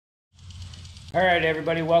All right,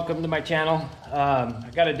 everybody, welcome to my channel. I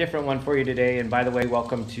got a different one for you today, and by the way,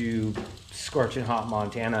 welcome to scorching hot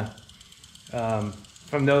Montana.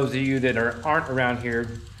 From those of you that aren't around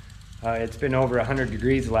here, it's been over 100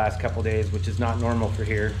 degrees the last couple days, which is not normal for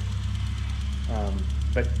here.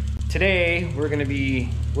 But today we're going to be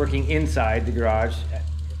working inside the garage.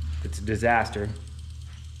 It's a disaster.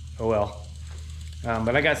 Oh well.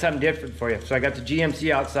 But I got something different for you. So I got the GMC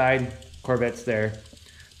outside, Corvette's there.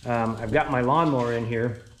 I've got my lawnmower in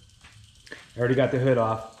here. I already got the hood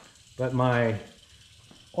off, but my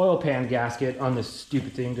oil pan gasket on this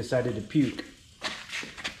stupid thing decided to puke.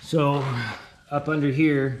 So up under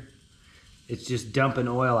here, it's just dumping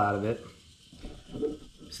oil out of it.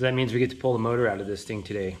 So that means we get to pull the motor out of this thing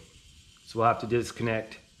today. So we'll have to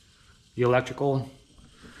disconnect the electrical.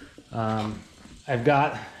 I've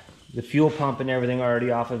got the fuel pump and everything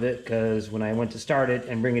already off of it, because when I went to start it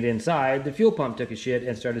and bring it inside, the fuel pump took a shit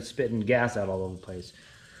and started spitting gas out all over the place.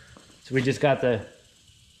 So we just got the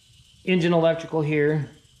engine electrical here,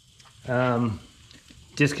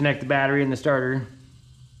 disconnect the battery and the starter,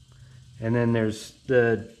 and then there's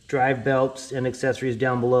the drive belts and accessories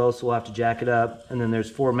down below, so we'll have to jack it up, and then there's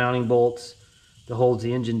 4 mounting bolts that holds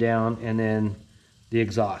the engine down, and then the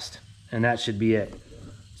exhaust, and that should be it.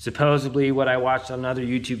 Supposedly, what I watched on other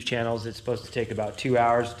YouTube channels, it's supposed to take about 2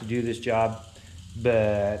 hours to do this job,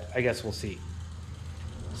 but I guess we'll see.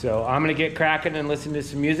 So I'm gonna get cracking and listen to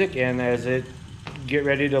some music, and as it get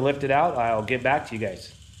ready to lift it out, I'll get back to you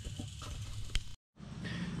guys.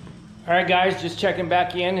 All right, guys, just checking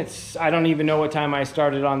back in. I don't even know what time I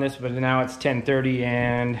started on this, but now it's 10:30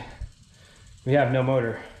 and we have no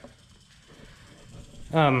motor.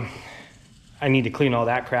 I need to clean all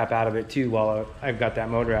that crap out of it too while I've got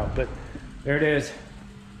that motor out, but there it is.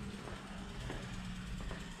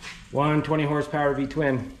 120 horsepower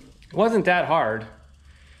V-twin. It wasn't that hard,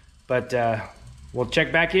 but we'll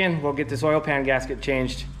check back in. We'll get this oil pan gasket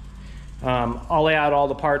changed. I'll lay out all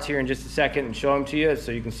the parts here in just a second and show them to you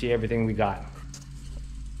so you can see everything we got.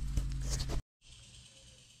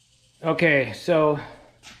 Okay, so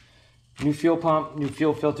new fuel pump, new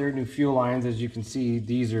fuel filter, new fuel lines. As you can see,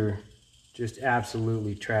 these are just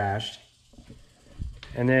absolutely trashed.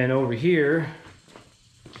 And then over here,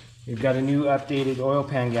 we've got a new updated oil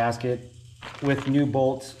pan gasket with new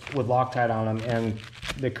bolts with Loctite on them and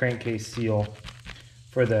the crankcase seal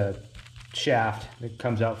for the shaft that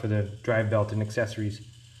comes out for the drive belt and accessories.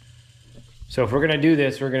 So if we're gonna do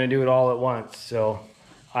this, we're gonna do it all at once. So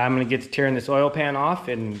I'm gonna get to tearing this oil pan off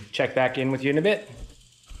and check back in with you in a bit.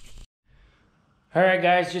 All right,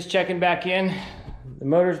 guys, just checking back in. The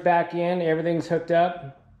motor's back in, everything's hooked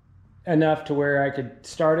up enough to where I could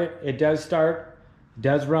start it. It does start,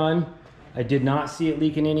 does run. I did not see it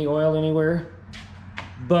leaking any oil anywhere,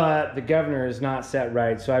 but the governor is not set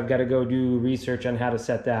right. So I've got to go do research on how to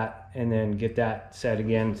set that and then get that set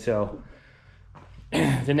again. So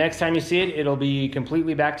the next time you see it, it'll be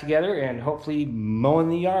completely back together and hopefully mowing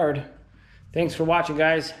the yard. Thanks for watching,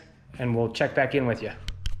 guys, and we'll check back in with you.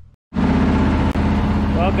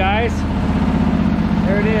 Well, guys,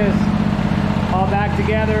 there it is, all back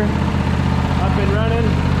together, up and running.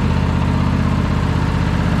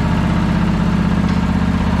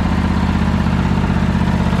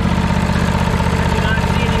 I do not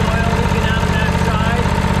see any oil leaking out of that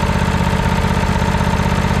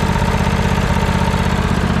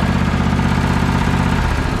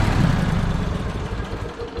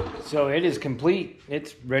side. So it is complete.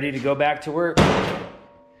 It's ready to go back to work.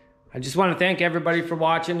 I just want to thank everybody for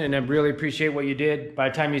watching, and I really appreciate what you did. By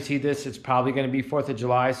the time you see this, it's probably going to be 4th of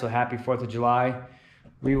July, so happy 4th of July.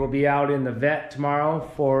 We will be out in the vet tomorrow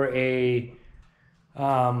for a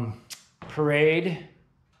parade.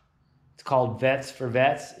 It's called Vets for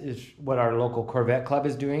Vets, is what our local Corvette club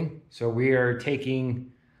is doing. So we are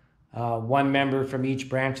taking 1 member from each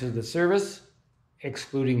branch of the service,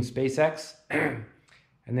 excluding SpaceX. And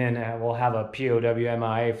then we'll have a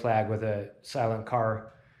POW flag with a silent car.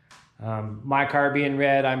 My car being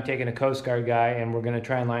red, I'm taking a Coast Guard guy, and we're going to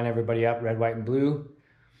try and line everybody up red, white, and blue.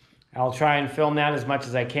 I'll try and film that as much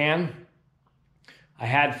as I can. I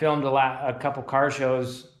had filmed a couple car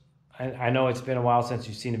shows. I know it's been a while since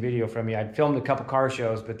you've seen a video from me. I'd filmed a couple car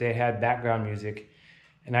shows, but they had background music,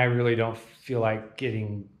 and I really don't feel like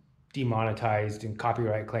getting demonetized and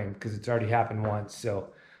copyright claimed because it's already happened once.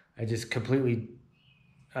 So I just completely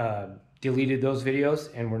deleted those videos,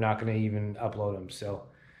 and we're not going to even upload them. So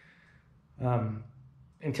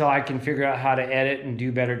until I can figure out how to edit and do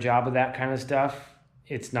a better job of that kind of stuff,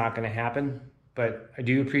 it's not going to happen. But I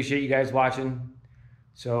do appreciate you guys watching.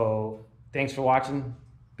 So thanks for watching.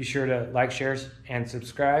 Be sure to like, share, and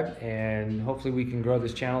subscribe, and hopefully we can grow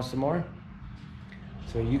this channel some more.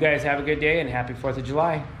 So you guys have a good day and happy 4th of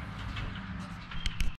July.